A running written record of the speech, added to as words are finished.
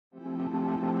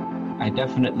I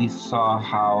definitely saw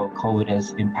how COVID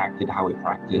has impacted how we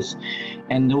practice.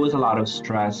 And there was a lot of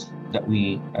stress that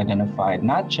we identified,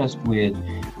 not just with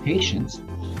patients,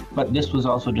 but this was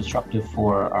also disruptive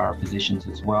for our physicians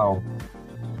as well.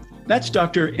 That's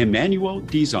Dr. Emmanuel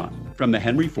Dizon from the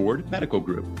Henry Ford Medical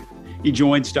Group. He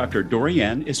joins Dr.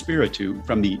 Dorianne Espiritu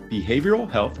from the Behavioral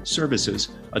Health Services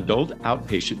Adult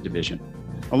Outpatient Division,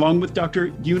 along with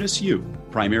Dr. Eunice Yu,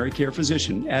 primary care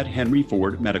physician at Henry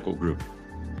Ford Medical Group.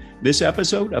 This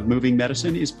episode of Moving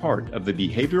Medicine is part of the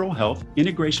Behavioral Health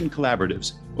Integration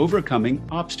Collaborative's Overcoming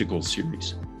Obstacles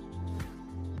series.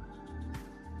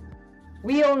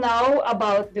 We all know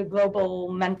about the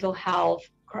global mental health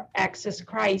access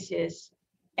crisis,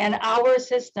 and our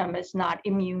system is not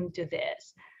immune to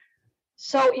this.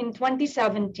 So in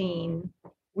 2017,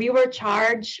 we were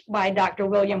charged by Dr.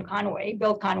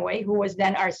 Bill Conway, who was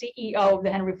then our CEO of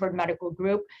the Henry Ford Medical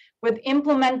Group, with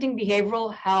implementing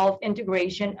behavioral health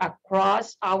integration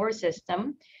across our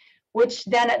system, which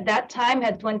then at that time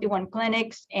had 21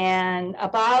 clinics and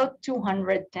about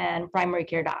 210 primary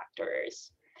care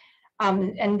doctors.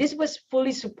 And this was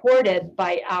fully supported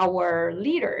by our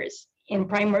leaders in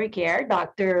primary care,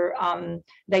 Dr.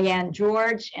 Diane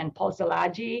George and Paul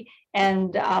Szilagyi,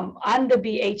 and on the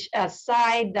BHS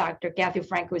side, Dr. Kathy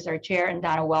Frank, who is our chair, and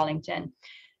Donna Wellington.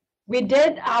 We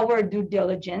did our due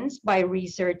diligence by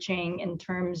researching in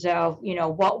terms of,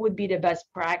 what would be the best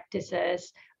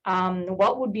practices,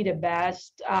 what would be the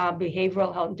best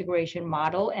behavioral health integration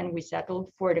model, and we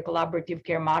settled for the collaborative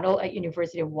care model at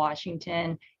University of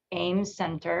Washington Ames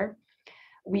Center.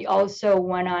 We also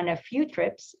went on a few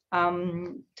trips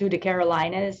to the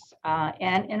Carolinas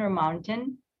and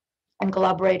Intermountain and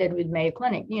collaborated with Mayo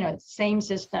Clinic, same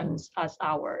systems as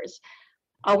ours.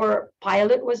 Our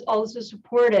pilot was also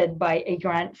supported by a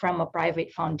grant from a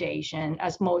private foundation,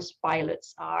 as most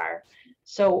pilots are.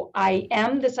 So I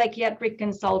am the psychiatric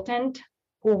consultant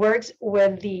who works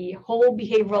with the whole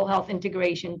behavioral health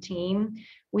integration team.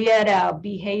 We had a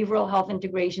behavioral health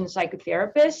integration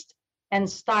psychotherapist and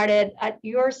started at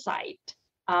your site,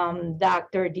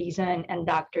 Dr. Dizon and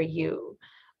Dr. Yu.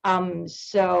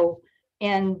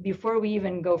 And before we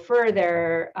even go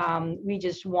further, we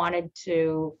just wanted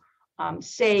to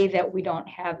say that we don't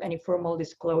have any formal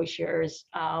disclosures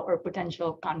or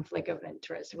potential conflict of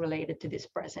interest related to this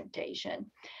presentation.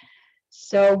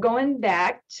 So going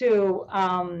back to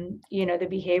the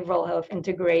behavioral health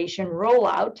integration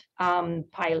rollout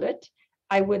pilot,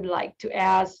 I would like to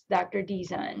ask Dr.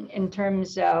 Dizon in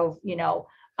terms of,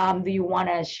 do you want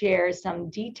to share some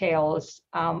details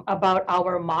about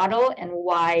our model and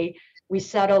why we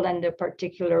settled on the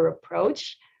particular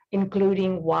approach,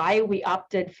 including why we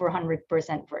opted for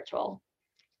 100% virtual?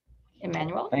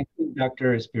 Emmanuel? Thank you,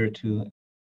 Dr. Espiritu.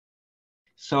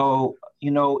 So,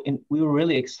 we were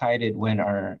really excited when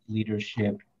our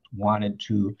leadership wanted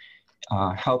to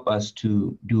help us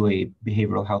to do a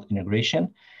behavioral health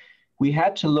integration. We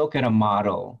had to look at a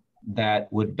model that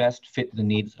would best fit the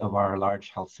needs of our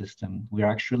large health system. We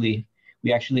actually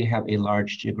have a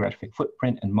large geographic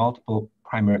footprint and multiple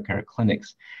primary care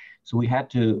clinics. So we had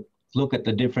to look at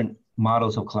the different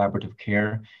models of collaborative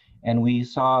care, and we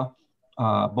saw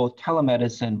both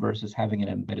telemedicine versus having an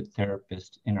embedded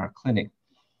therapist in our clinic.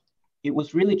 It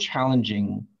was really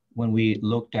challenging when we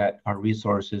looked at our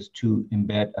resources to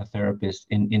embed a therapist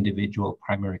in individual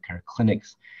primary care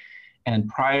clinics. And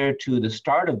prior to the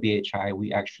start of BHI,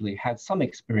 we actually had some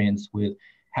experience with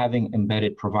having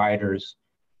embedded providers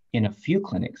in a few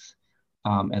clinics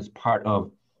as part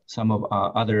of some of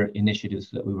other initiatives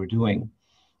that we were doing.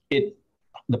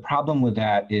 The problem with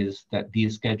that is that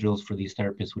these schedules for these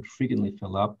therapists would frequently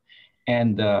fill up,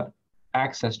 and the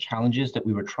access challenges that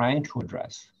we were trying to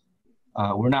address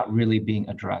were not really being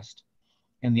addressed.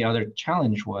 And the other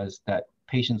challenge was that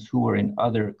patients who were in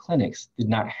other clinics did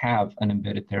not have an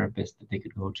embedded therapist that they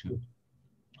could go to.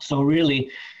 So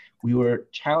really, we were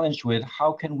challenged with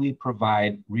how can we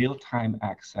provide real-time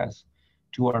access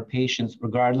to our patients,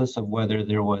 regardless of whether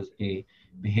there was a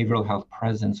behavioral health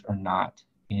presence or not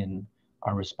in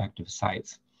our respective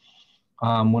sites.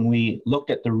 When we looked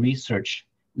at the research,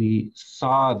 we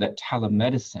saw that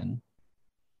telemedicine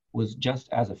was just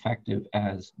as effective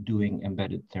as doing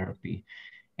embedded therapy.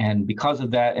 And because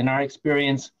of that, in our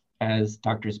experience, as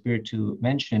Dr. Espiritu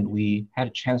mentioned, we had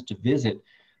a chance to visit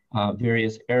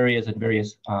various areas and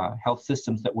various health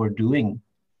systems that were doing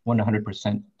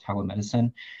 100%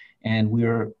 telemedicine. And we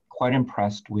were quite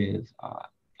impressed with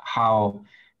how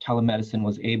telemedicine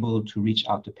was able to reach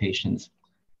out to patients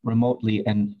remotely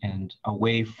and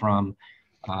away from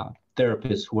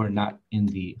therapists who are not in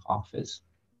the office.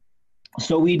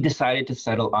 So we decided to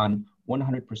settle on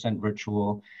 100%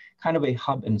 virtual, kind of a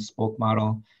hub and spoke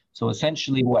model. So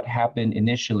essentially what happened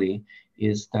initially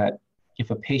is that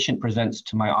if a patient presents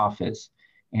to my office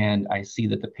and I see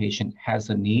that the patient has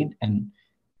a need and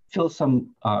fills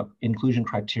some inclusion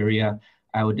criteria,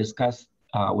 I would discuss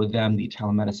with them the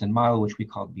telemedicine model, which we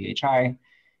call BHI.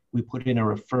 We put in a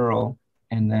referral,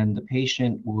 and then the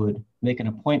patient would make an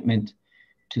appointment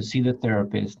to see the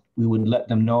therapist. We would let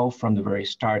them know from the very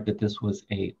start that this was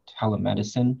a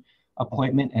telemedicine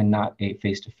appointment and not a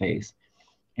face-to-face.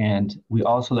 And we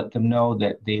also let them know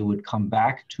that they would come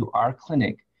back to our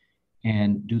clinic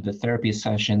and do the therapy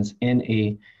sessions in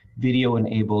a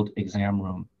video-enabled exam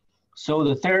room. So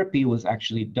the therapy was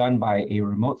actually done by a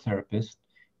remote therapist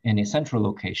in a central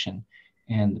location,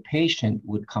 and the patient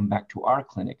would come back to our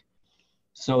clinic,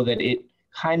 so that it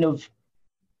kind of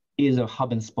is a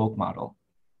hub and spoke model.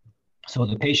 So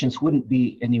the patients wouldn't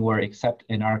be anywhere except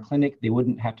in our clinic. They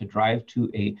wouldn't have to drive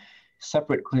to a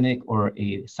separate clinic or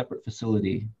a separate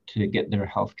facility to get their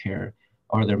health care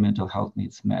or their mental health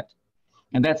needs met.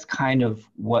 And that's kind of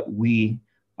what we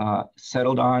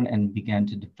settled on and began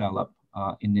to develop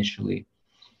initially.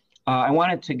 I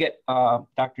wanted to get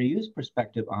Dr. Yu's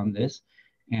perspective on this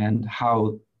and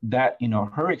how that,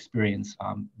 her experience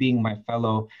being my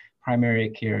fellow primary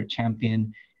care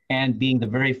champion and being the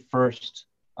very first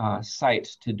site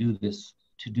to do this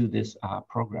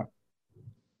program.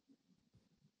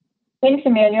 Thanks,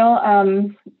 Emmanuel,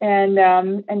 and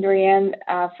Dorianne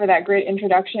for that great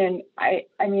introduction. I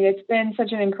mean, it's been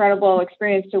such an incredible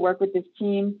experience to work with this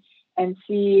team and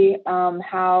see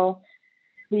how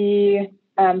the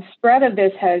spread of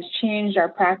this has changed our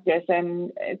practice.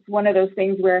 And it's one of those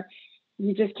things where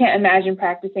you just can't imagine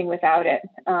practicing without it.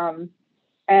 I'll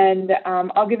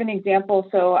give an example.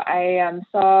 So I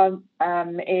saw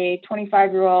a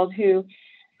 25-year-old who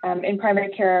in primary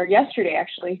care yesterday,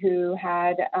 actually, who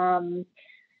had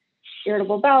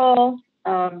irritable bowel,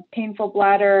 painful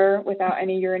bladder without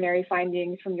any urinary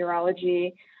findings from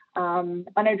urology,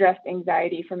 unaddressed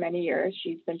anxiety for many years.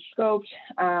 She's been scoped,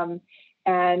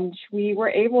 and we were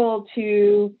able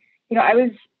to,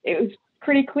 it was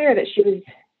pretty clear that she was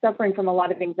suffering from a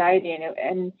lot of anxiety,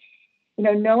 and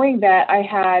knowing that I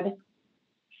had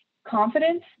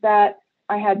confidence, that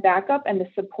I had backup and the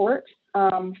support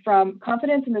from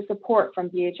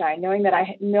BHI, knowing that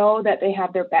I know that they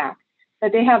have their back,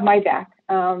 that they have my back,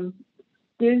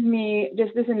 gives me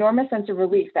just this enormous sense of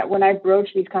relief that when I broach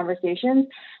these conversations,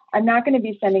 I'm not going to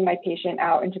be sending my patient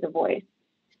out into the void.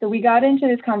 So we got into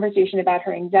this conversation about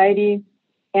her anxiety,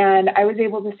 and I was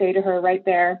able to say to her right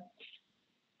there,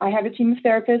 I have a team of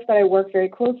therapists that I work very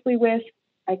closely with.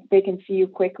 They can see you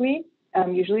quickly,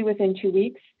 usually within 2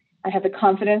 weeks. I have the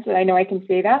confidence that I know I can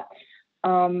say that.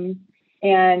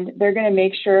 And they're going to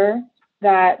make sure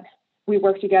that we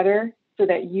work together so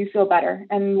that you feel better.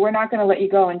 And we're not going to let you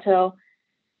go until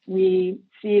we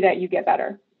see that you get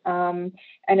better. And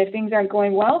if things aren't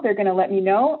going well, they're going to let me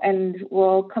know, and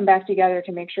we'll come back together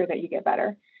to make sure that you get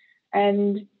better.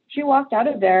 And she walked out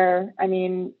of there, I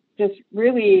mean, just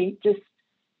really just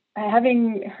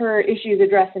having her issues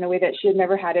addressed in a way that she had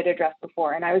never had it addressed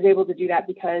before. And I was able to do that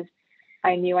because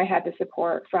I knew I had the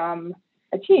support from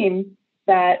a team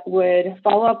that would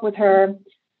follow up with her.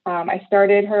 I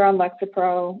started her on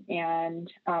Lexapro,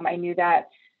 and I knew that,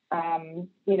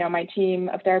 my team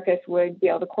of therapists would be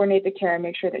able to coordinate the care and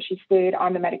make sure that she stayed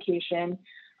on the medication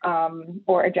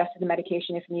or adjusted the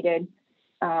medication if needed,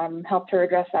 helped her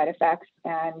address side effects,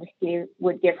 and he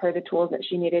would give her the tools that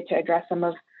she needed to address some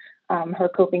of her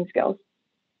coping skills.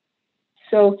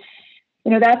 So,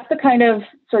 that's the kind of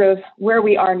sort of where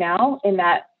we are now, in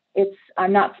that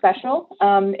I'm not special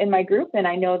in my group, and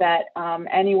I know that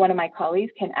any one of my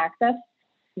colleagues can access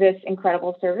this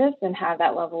incredible service and have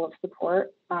that level of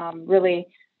support. Really,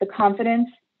 the confidence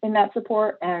in that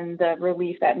support and the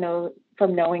relief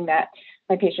from knowing that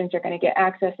my patients are going to get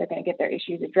access, they're going to get their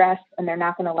issues addressed, and they're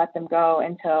not going to let them go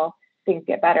until things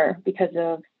get better because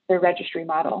of their registry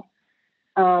model.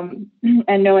 And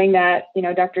knowing that,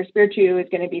 Dr. Spiritu is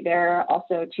going to be there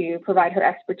also to provide her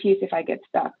expertise if I get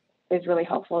stuck is really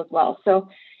helpful as well. So,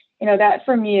 that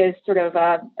for me is sort of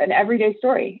an everyday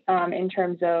story in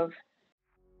terms of.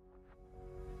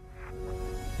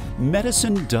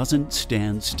 Medicine doesn't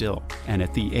stand still, and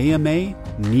at the AMA,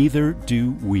 neither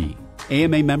do we.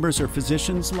 AMA members are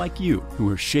physicians like you who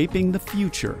are shaping the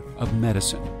future of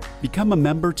medicine. Become a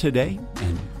member today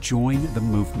and join the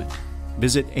movement.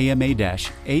 Visit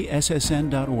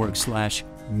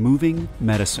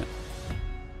ama-assn.org/movingmedicine.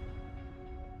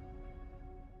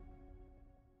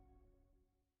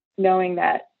 Knowing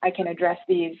that I can address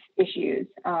these issues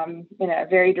in a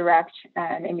very direct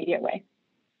and immediate way.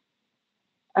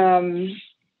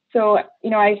 So,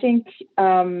 I think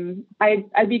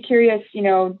I'd be curious,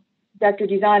 Dr.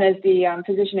 Dizon, as the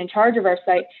physician in charge of our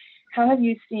site, how have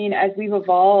you seen, as we've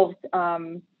evolved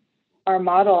our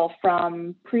model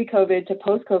from pre-COVID to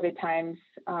post-COVID times,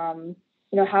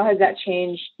 how has that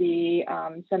changed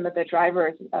some of the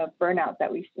drivers of burnout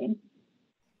that we've seen?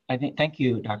 Thank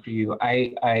you, Dr. Yu.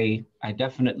 I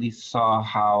definitely saw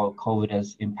how COVID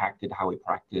has impacted how we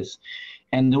practice.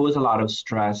 And there was a lot of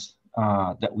stress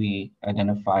that we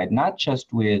identified, not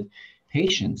just with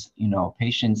patients.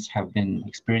 Patients have been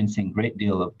experiencing a great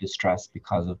deal of distress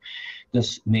because of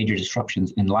this major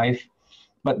disruptions in life.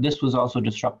 But this was also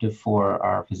disruptive for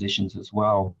our physicians as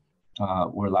well.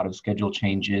 Were a lot of schedule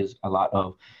changes, a lot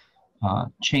of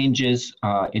changes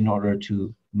in order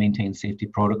to maintain safety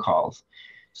protocols.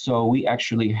 So we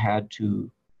actually had to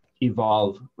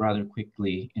evolve rather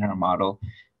quickly in our model.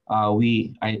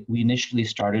 We initially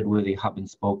started with a hub and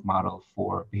spoke model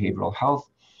for behavioral health,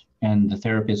 and the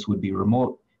therapists would be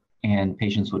remote, and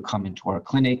patients would come into our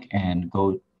clinic and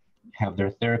go have their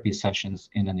therapy sessions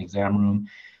in an exam room.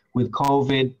 With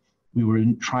COVID, we were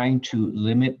trying to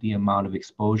limit the amount of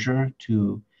exposure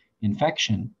to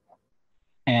infection.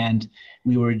 And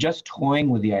we were just toying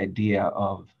with the idea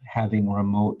of having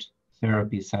remote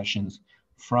therapy sessions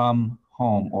from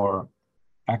home, or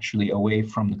actually away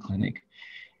from the clinic.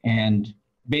 And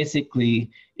basically,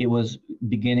 it was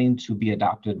beginning to be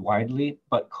adopted widely,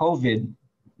 but COVID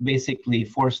basically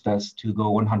forced us to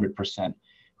go 100%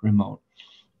 remote.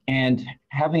 And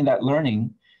having that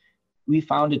learning, we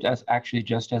found it as actually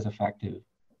just as effective,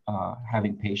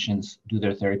 having patients do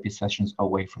their therapy sessions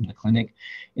away from the clinic.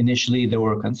 Initially, there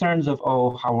were concerns of,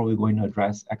 how are we going to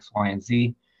address X, Y, and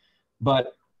Z?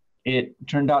 But it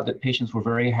turned out that patients were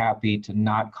very happy to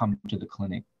not come to the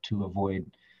clinic to avoid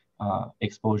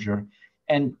exposure.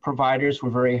 And providers were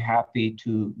very happy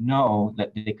to know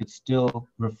that they could still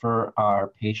refer our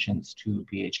patients to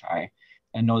BHI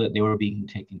and know that they were being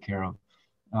taken care of.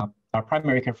 Our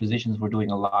primary care physicians were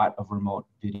doing a lot of remote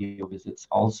video visits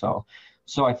also.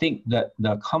 So I think that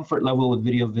the comfort level with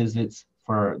video visits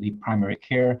for the primary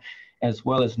care, as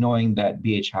well as knowing that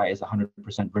BHI is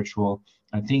 100% virtual,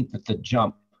 I think that the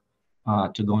jump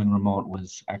to going remote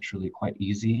was actually quite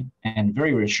easy and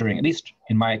very reassuring, at least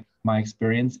in my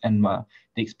experience and the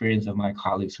experience of my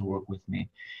colleagues who work with me.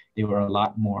 They were a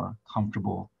lot more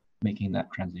comfortable making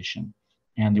that transition.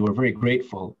 And they were very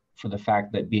grateful for the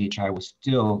fact that BHI was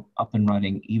still up and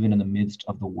running, even in the midst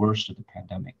of the worst of the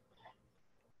pandemic.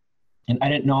 And I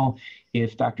didn't know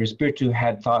if Dr. Espiritu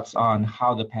had thoughts on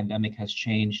how the pandemic has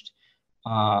changed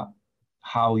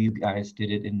how you guys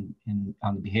did it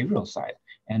on the behavioral side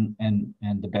and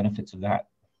the benefits of that.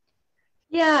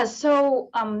 Yeah, so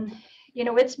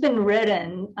it's been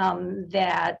written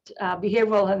that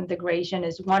behavioral health integration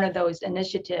is one of those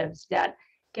initiatives that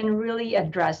can really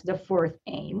address the fourth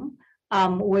aim,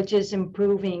 which is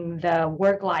improving the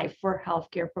work life for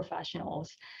healthcare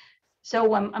professionals.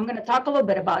 So I'm going to talk a little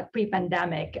bit about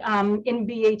pre-pandemic. In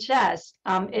BHS,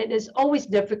 it is always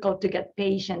difficult to get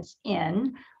patients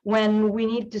in when we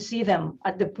need to see them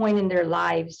at the point in their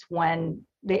lives when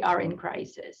they are in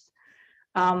crisis.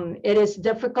 It is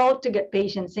difficult to get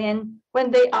patients in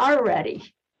when they are ready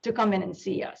to come in and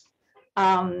see us.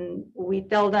 We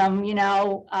tell them,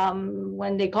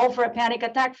 when they call for a panic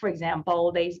attack, for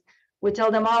example, we tell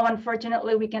them,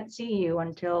 unfortunately, we can't see you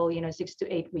until 6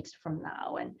 to 8 weeks from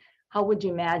now. And how would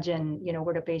you imagine,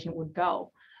 where the patient would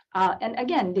go? And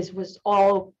again, this was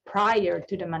all prior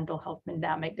to the mental health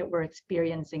pandemic that we're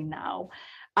experiencing now.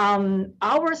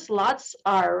 Our slots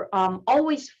are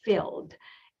always filled.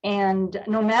 And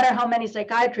no matter how many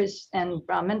psychiatrists and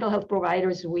mental health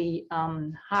providers we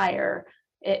hire,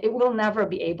 it will never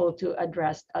be able to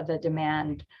address the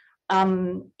demand.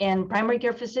 And primary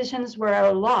care physicians were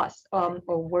at a loss or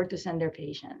where to send their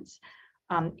patients.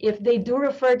 If they do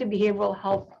refer to behavioral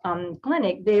health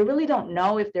clinic, they really don't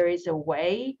know if there is a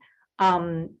way,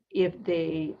 if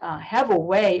they have a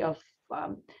way of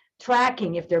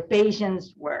tracking if their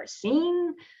patients were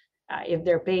seen, if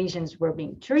their patients were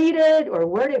being treated, or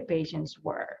where their patients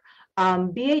were.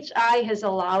 BHI has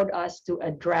allowed us to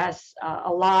address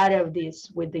a lot of this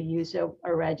with the use of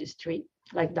a registry,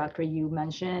 like Dr. Yu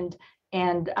mentioned,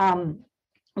 and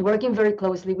working very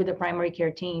closely with the primary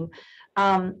care team.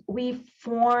 We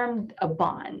formed a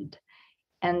bond.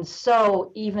 And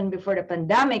so even before the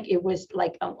pandemic, it was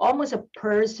like almost a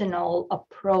personal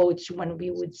approach when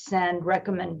we would send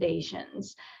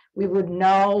recommendations. We would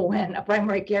know when a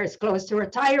primary care is close to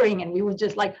retiring, and we would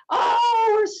just like,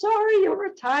 oh, we're sorry you're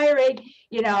retiring,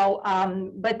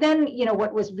 But then,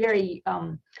 what was very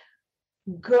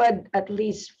good, at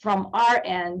least from our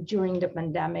end during the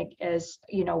pandemic, is,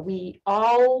 we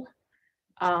all,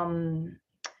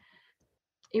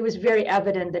 it was very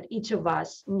evident that each of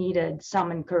us needed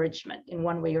some encouragement in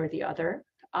one way or the other.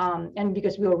 And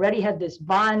because we already had this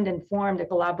bond and formed a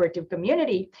collaborative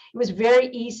community, it was very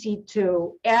easy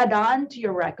to add on to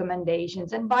your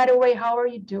recommendations. And by the way, how are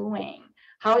you doing?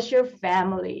 How's your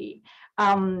family?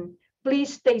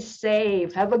 Please stay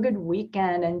safe, have a good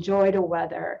weekend, enjoy the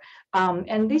weather.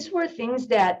 And these were things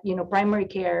that, primary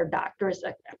care doctors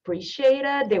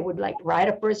appreciated. They would like write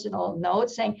a personal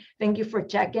note saying, thank you for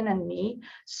checking on me.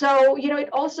 So, it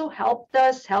also helped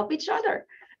us help each other.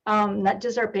 Not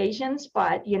just our patients,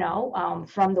 but,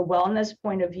 from the wellness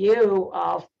point of view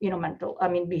of,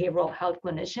 behavioral health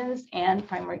clinicians and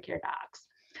primary care docs.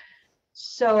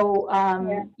 So,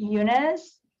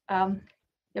 Eunice,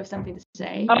 you have something to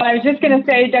say? I was just going to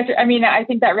say, Dr. I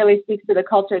think that really speaks to the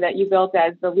culture that you built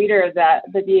as the leader of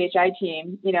the DHI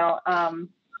team,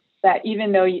 that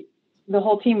even though the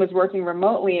whole team was working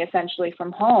remotely, essentially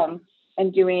from home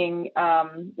and doing,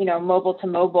 mobile to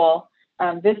mobile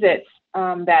visits,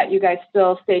 that you guys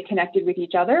still stayed connected with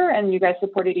each other and you guys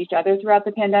supported each other throughout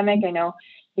the pandemic. I know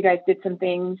you guys did some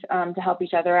things to help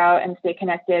each other out and stay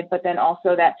connected, but then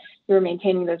also that you were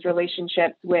maintaining those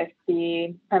relationships with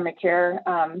the primary care,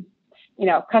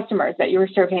 customers that you were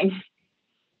serving.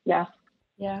 Yeah.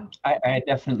 Yeah. I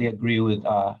definitely agree with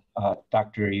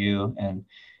Dr. Yu,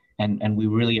 and we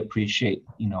really appreciate,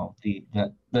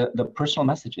 the personal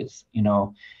messages,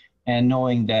 and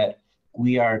knowing that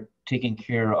we are taking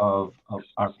care of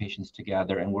our patients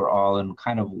together, and we're all in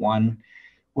kind of one,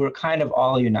 we're kind of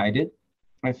all united.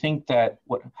 I think that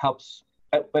what helps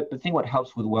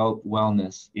with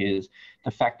wellness is the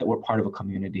fact that we're part of a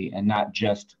community and not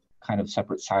just kind of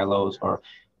separate silos, or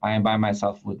I am by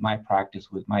myself with my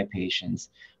practice, with my patients,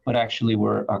 but actually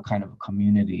we're a kind of a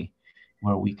community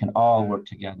where we can all work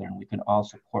together and we can all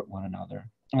support one another.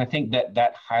 And I think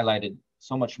that highlighted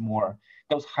so much more,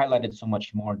 that was highlighted so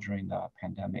much more during the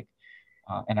pandemic.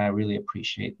 And I really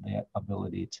appreciate the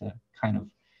ability to kind of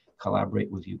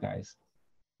collaborate with you guys.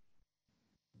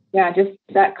 Yeah, just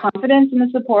that confidence in the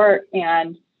support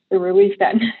and the relief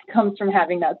that comes from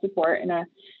having that support in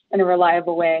a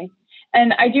reliable way.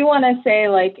 And I do want to say,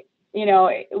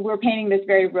 we're painting this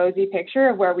very rosy picture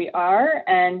of where we are,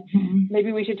 and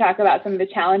maybe we should talk about some of the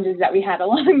challenges that we had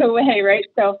along the way, right?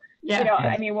 So,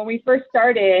 when we first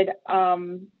started,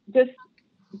 just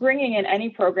bringing in any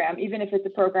program, even if it's a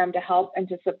program to help and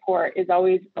to support, is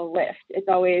always a lift. It's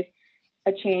always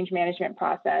a change management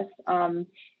process.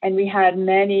 And we had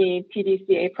many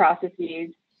PDCA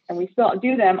processes, and we still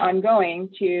do them ongoing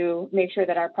to make sure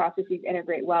that our processes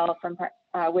integrate well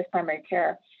with primary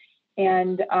care.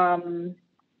 And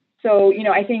so,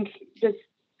 I think just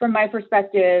from my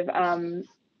perspective,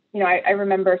 I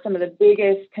remember some of the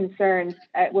biggest concerns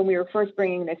when we were first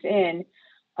bringing this in.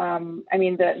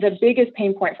 The biggest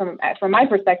pain point from my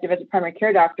perspective as a primary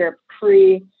care doctor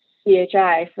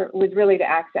pre-DHI was really the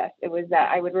access. It was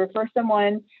that I would refer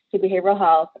someone to behavioral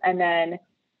health, and then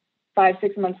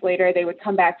 5-6 months later, they would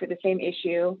come back for the same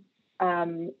issue,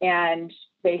 and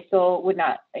they still would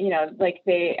not,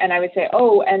 and I would say,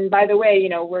 oh, and by the way,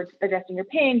 we're addressing your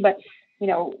pain, but,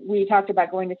 we talked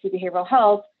about going to see behavioral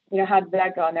health, how did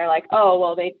that go? And they're like, oh,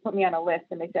 well, they put me on a list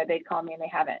and they said they'd call me and they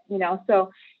haven't,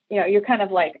 so, you're kind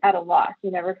of like at a loss.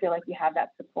 You never feel like you have that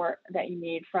support that you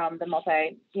need from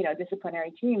the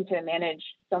disciplinary team to manage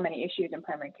so many issues in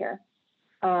primary care.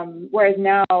 Whereas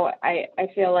now I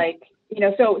feel like,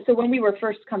 so when we were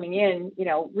first coming in,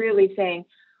 really saying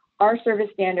our service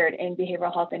standard in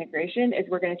behavioral health integration is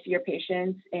we're going to see your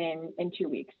patients in 2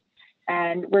 weeks.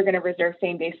 And we're going to reserve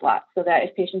same day slots so that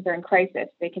if patients are in crisis,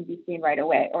 they can be seen right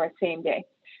away or same day.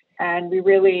 And we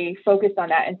really focused on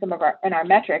that in our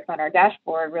metrics on our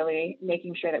dashboard, really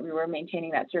making sure that we were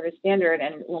maintaining that service standard.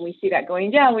 And when we see that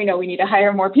going down, we know we need to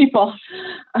hire more people.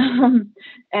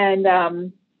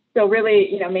 So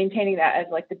really, maintaining that as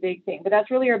like the big thing. But that's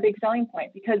really our big selling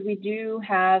point, because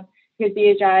DHI,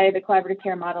 the collaborative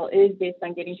care model, is based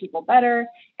on getting people better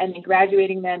and then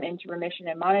graduating them into remission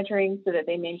and monitoring so that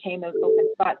they maintain those open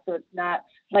spots. So it's not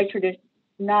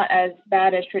not as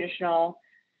bad as traditional,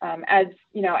 as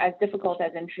difficult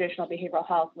as in traditional behavioral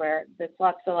health, where the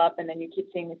slots fill up and then you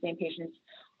keep seeing the same patients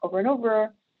over and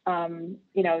over.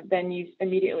 Then you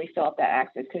immediately fill up that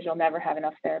access because you'll never have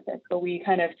enough therapists. So we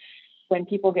kind of, when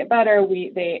people get better,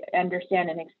 they understand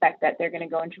and expect that they're going to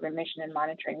go into remission and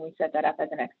monitoring. We set that up as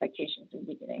an expectation from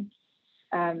the beginning.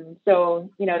 So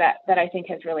that I think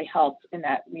has really helped in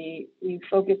that we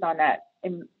focus on that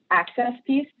access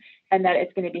piece and that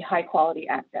it's going to be high quality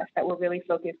access, that we're really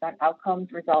focused on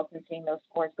outcomes, results, and seeing those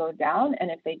scores go down. And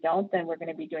if they don't, then we're going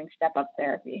to be doing step-up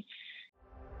therapy.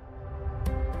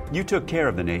 You took care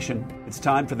of the nation. It's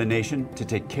time for the nation to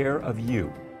take care of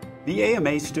you. The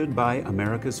AMA stood by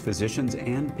America's physicians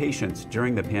and patients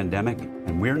during the pandemic,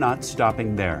 and we're not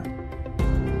stopping there.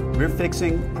 We're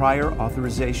fixing prior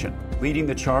authorization, leading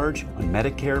the charge on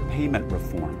Medicare payment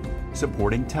reform,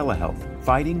 supporting telehealth,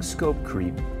 fighting scope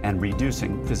creep, and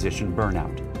reducing physician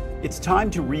burnout. It's time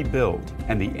to rebuild,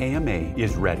 and the AMA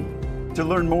is ready. To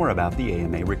learn more about the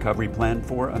AMA Recovery Plan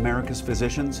for America's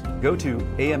Physicians, go to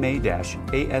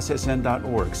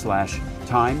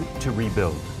ama-assn.org/time to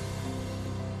rebuild.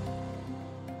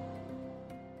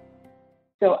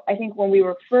 So I think when we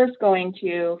were first going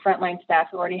to frontline staff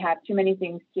who already have too many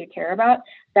things to care about,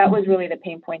 that was really the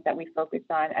pain point that we focused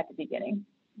on at the beginning.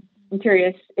 I'm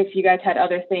curious if you guys had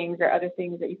other things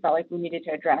that you felt like we needed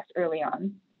to address early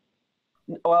on.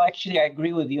 Well, actually, I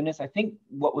agree with Eunice. I think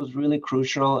what was really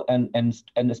crucial, and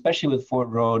especially with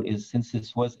Ford Road, is since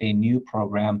this was a new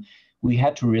program, we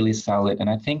had to really sell it. And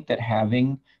I think that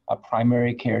having a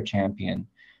primary care champion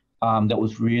that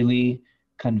was really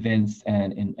convinced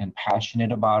and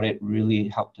passionate about it really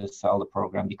helped us sell the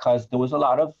program, because there was a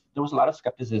lot of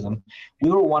skepticism. We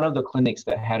were one of the clinics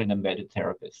that had an embedded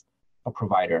therapist, a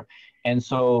provider. And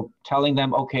so telling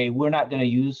them, okay, we're not going to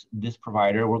use this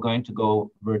provider, we're going to go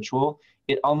virtual,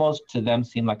 it almost to them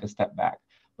seemed like a step back.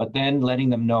 But then letting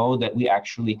them know that we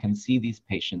actually can see these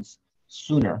patients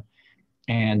sooner,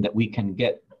 and that we can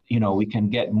get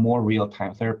more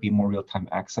real-time therapy, more real-time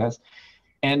access.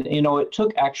 And, it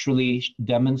took actually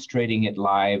demonstrating it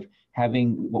live,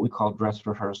 having what we call dress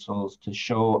rehearsals to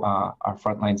show our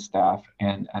frontline staff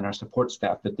and our support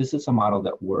staff that this is a model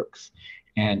that works,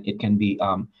 and it can be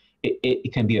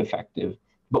it can be effective.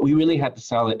 But we really had to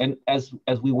sell it. And as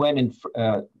we went in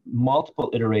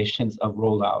multiple iterations of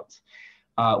rollouts,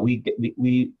 we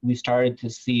started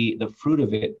to see the fruit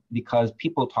of it, because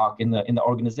people talk in the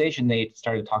organization, they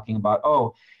started talking about,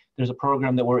 oh, there's a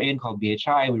program that we're in called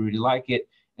BHI, we really like it.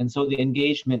 And so the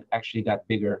engagement actually got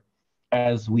bigger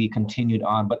as we continued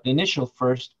on. But the initial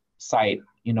first site,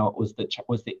 was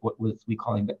what we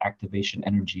calling the activation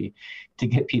energy to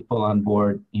get people on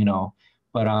board,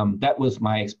 But that was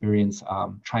my experience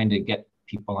trying to get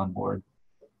people on board.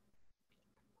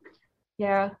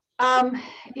 Yeah,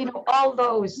 all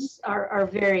those are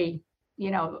very,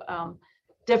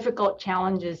 difficult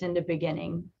challenges in the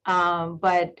beginning.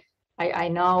 But I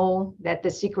know that the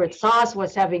secret sauce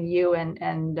was having you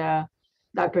and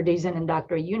Dr. Dizon and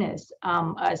Dr. Eunice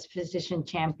as physician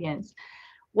champions.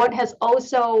 What has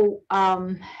also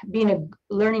been a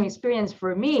learning experience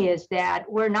for me is that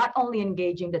we're not only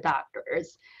engaging the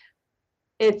doctors,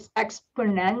 it's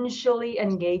exponentially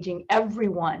engaging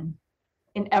everyone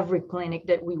in every clinic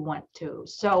that we went to.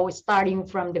 So starting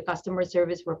from the customer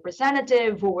service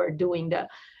representative who were doing the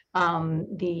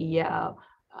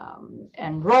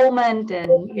enrollment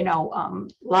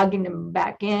and logging them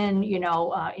back in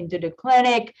into the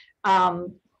clinic,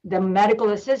 the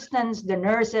medical assistants, the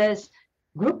nurses,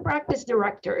 group practice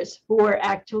directors who were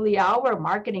actually our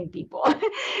marketing people,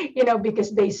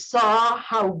 because they saw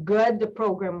how good the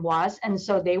program was. And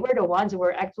so they were the ones who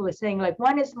were actually saying, like,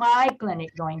 when is my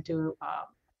clinic going to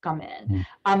come in?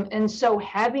 And so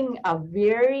having a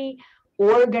very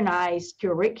organized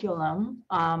curriculum,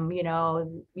 we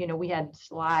had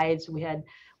slides, we had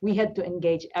to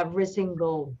engage every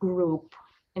single group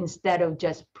instead of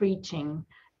just preaching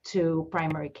to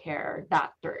primary care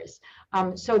doctors.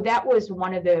 So that was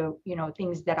one of the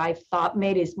things that I thought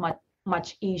made it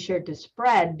much easier to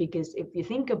spread, because if you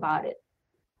think about it,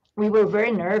 we were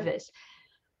very nervous.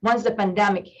 Once the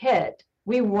pandemic hit,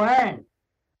 we weren't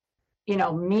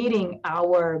meeting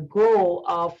our goal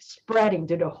of spreading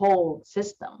to the whole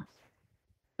system.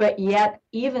 But yet,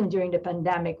 even during the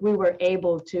pandemic, we were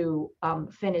able to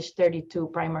finish 32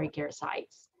 primary care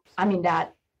sites. I mean,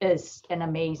 that is an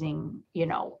amazing,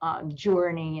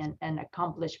 journey and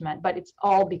accomplishment. But it's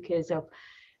all because of,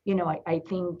 I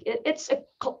think it's a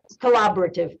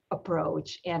collaborative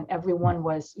approach, and everyone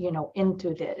was,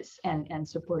 into this and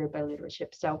supported by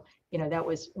leadership. So, that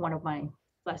was one of my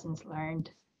lessons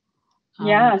learned.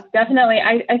 Yeah, definitely.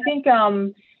 I think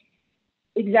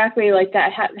exactly like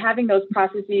that, having those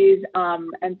processes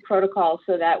and protocols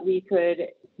so that we could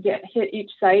hit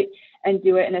each site and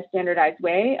do it in a standardized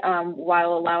way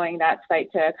while allowing that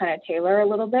site to kind of tailor a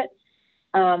little bit.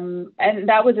 And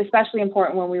that was especially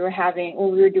important when we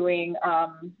were doing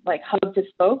like hub to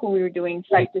spoke, when we were doing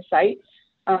site to site,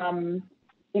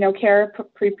 care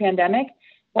pre-pandemic.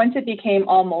 Once it became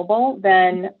all mobile,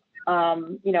 then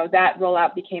that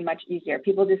rollout became much easier.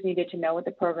 People just needed to know what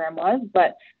the program was,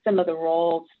 but some of the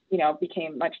roles,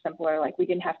 became much simpler. Like we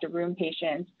didn't have to room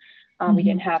patients. We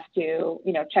didn't have to,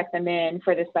 check them in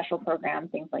for the special program,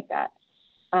 things like that.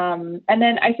 And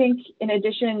then I think in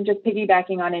addition, just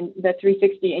piggybacking on the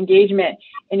 360 engagement,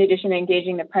 in addition to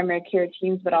engaging the primary care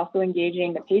teams, but also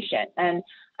engaging the patient. And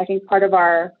I think part of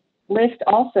our list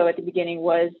also at the beginning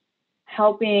was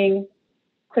helping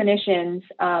clinicians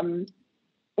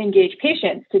engage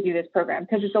patients to do this program,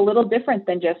 because it's a little different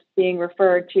than just being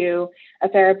referred to a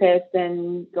therapist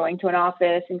and going to an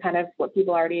office and kind of what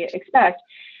people already expect.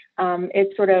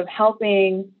 It's sort of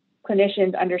helping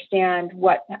clinicians understand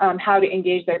how to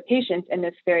engage their patients in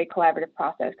this very collaborative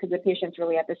process, because the patient's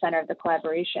really at the center of the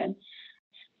collaboration.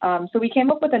 So we came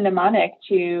up with a mnemonic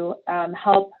to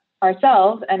help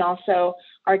ourselves and also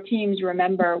our teams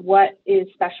remember what is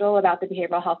special about the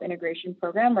Behavioral Health Integration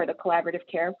Program, or the Collaborative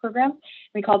Care Program.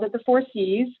 We called it the 4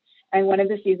 C's, and one of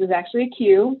the C's is actually a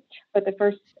Q, but the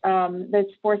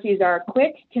 4 C's are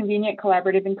quick, convenient,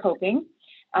 collaborative, and coping.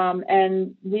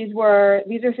 And these are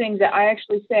things that I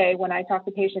actually say when I talk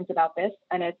to patients about this,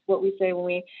 and it's what we say when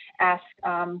we ask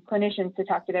clinicians to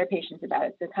talk to their patients about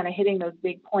it. So kind of hitting those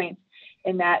big points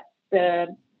in that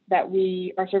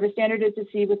our service standard is to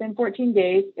see within 14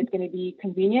 days. It's going to be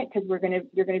convenient because you're going to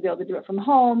be able to do it from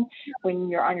home when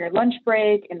you're on your lunch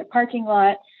break in the parking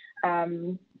lot.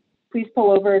 Please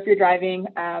pull over if you're driving.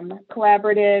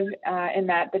 Collaborative in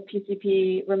that the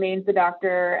PCP remains the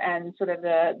doctor and sort of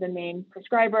the main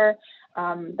prescriber,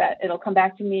 that it'll come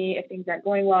back to me if things aren't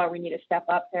going well or we need to step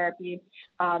up therapy,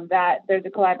 that there's a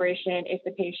collaboration if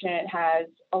the patient has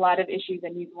a lot of issues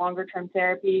and needs longer term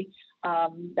therapy,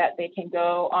 that they can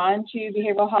go on to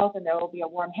behavioral health and there will be a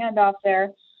warm handoff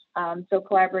there. So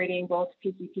collaborating both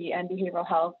PCP and behavioral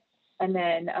health. And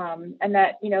then,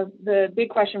 the big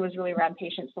question was really around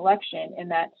patient selection, in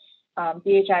that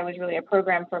BHI was really a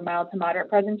program for mild to moderate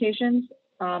presentations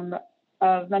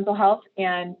of mental health,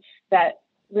 and that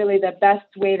really the best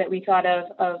way that we thought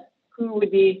of who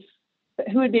would be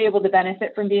able to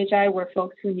benefit from BHI were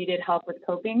folks who needed help with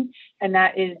coping, and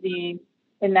that is they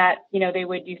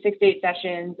would do 6 to 8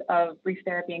 sessions of brief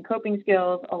therapy and coping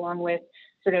skills, along with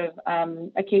sort of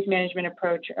a case management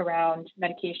approach around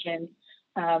medication.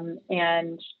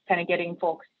 And kind of getting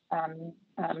folks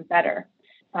better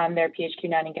on their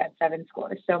PHQ-9 and GAD-7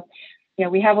 scores. So,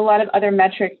 we have a lot of other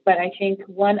metrics, but I think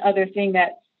one other thing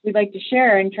that we'd like to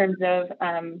share in terms of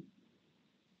kind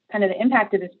of the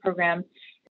impact of this program,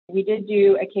 we did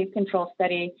do a case control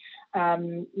study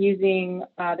using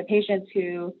the patients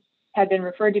who had been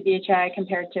referred to BHI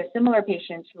compared to similar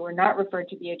patients who were not referred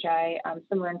to BHI,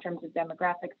 similar in terms of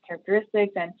demographics,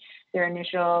 characteristics, and their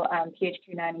initial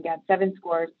PHQ-9 and GAD-7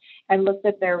 scores, and looked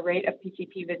at their rate of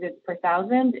PCP visits per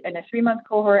 1,000 in a 3-month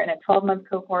cohort and a 12-month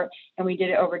cohort, and we did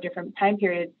it over different time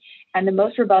periods. And the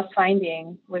most robust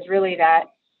finding was really that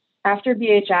after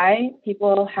BHI,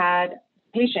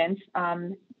 patients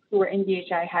who were in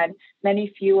BHI had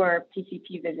many fewer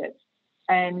PCP visits.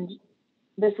 And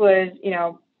this was,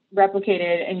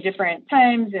 replicated in different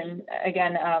times and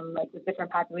again, with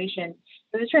different populations.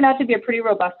 So this turned out to be a pretty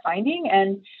robust finding.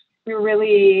 And we were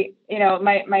really,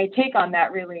 my take on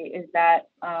that really is that,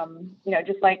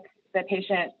 just like the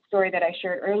patient story that I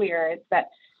shared earlier, it's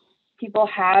that people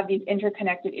have these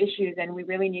interconnected issues and we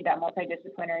really need that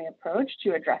multidisciplinary approach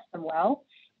to address them well.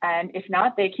 And if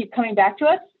not, they keep coming back to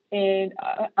us and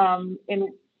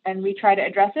we try to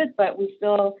address it, but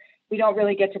we don't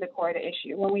really get to the core of the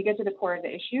issue. When we get to the core of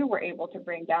the issue, we're able to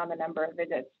bring down the number of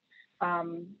visits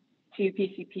to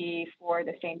PCP for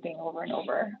the same thing over and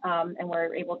over, and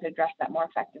we're able to address that more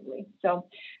effectively. So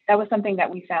that was something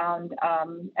that we found,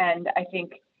 and I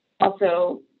think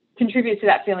also contributes to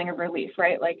that feeling of relief,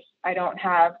 right? Like I don't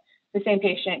have the same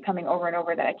patient coming over and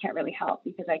over that I can't really help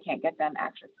because I can't get them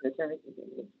access to the services they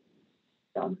need.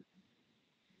 So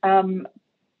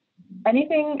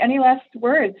any last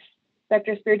words?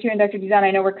 Dr. Spiritu and Dr. Dizon,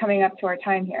 I know we're coming up to our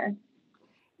time here.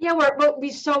 Yeah, we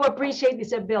so appreciate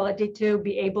this ability to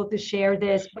be able to share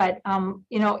this, but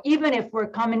even if we're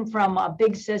coming from a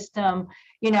big system,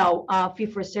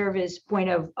 fee-for-service point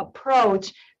of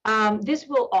approach, this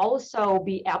will also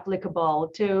be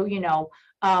applicable to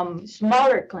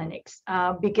smaller clinics,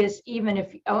 because even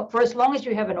if for as long as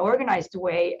you have an organized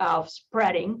way of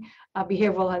spreading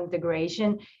behavioral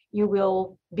integration, you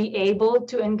will be able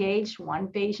to engage one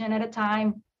patient at a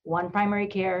time, one primary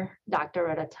care doctor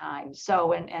at a time.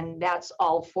 So, and that's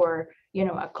all for,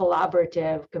 a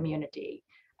collaborative community.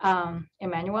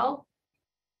 Emmanuel?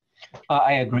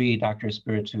 I agree, Dr.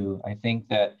 Spiritu. I think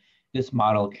that this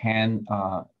model can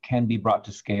be brought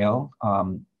to scale.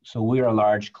 So we're a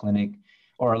large clinic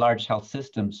or a large health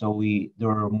system. So there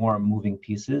are more moving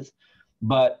pieces,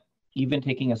 but even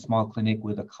taking a small clinic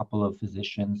with a couple of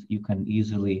physicians, you can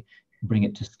easily bring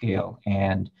it to scale.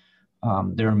 And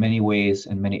there are many ways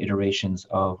and many iterations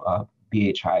of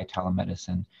BHI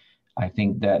telemedicine, I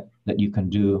think that you can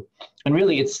do. And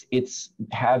really it's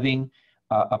having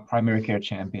a primary care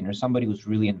champion or somebody who's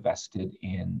really invested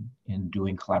in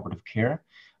doing collaborative care.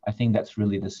 I think that's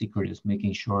really the secret, is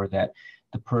making sure that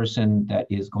the person that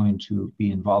is going to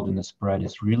be involved in the spread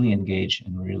is really engaged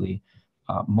and really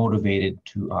motivated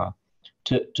to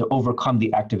overcome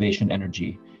the activation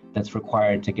energy that's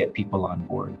required to get people on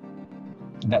board.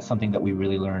 And that's something that we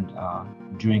really learned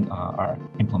during our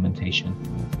implementation.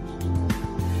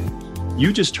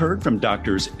 You just heard from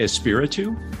Doctors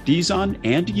Espiritu, Dizon,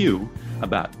 and Yu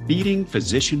about beating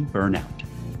physician burnout.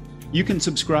 You can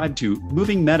subscribe to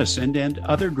Moving Medicine and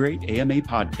other great AMA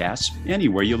podcasts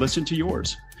anywhere you listen to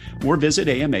yours, or visit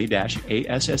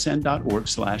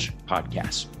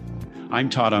ama-assn.org/podcasts. I'm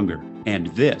Todd Unger, and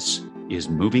this is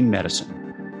Moving Medicine.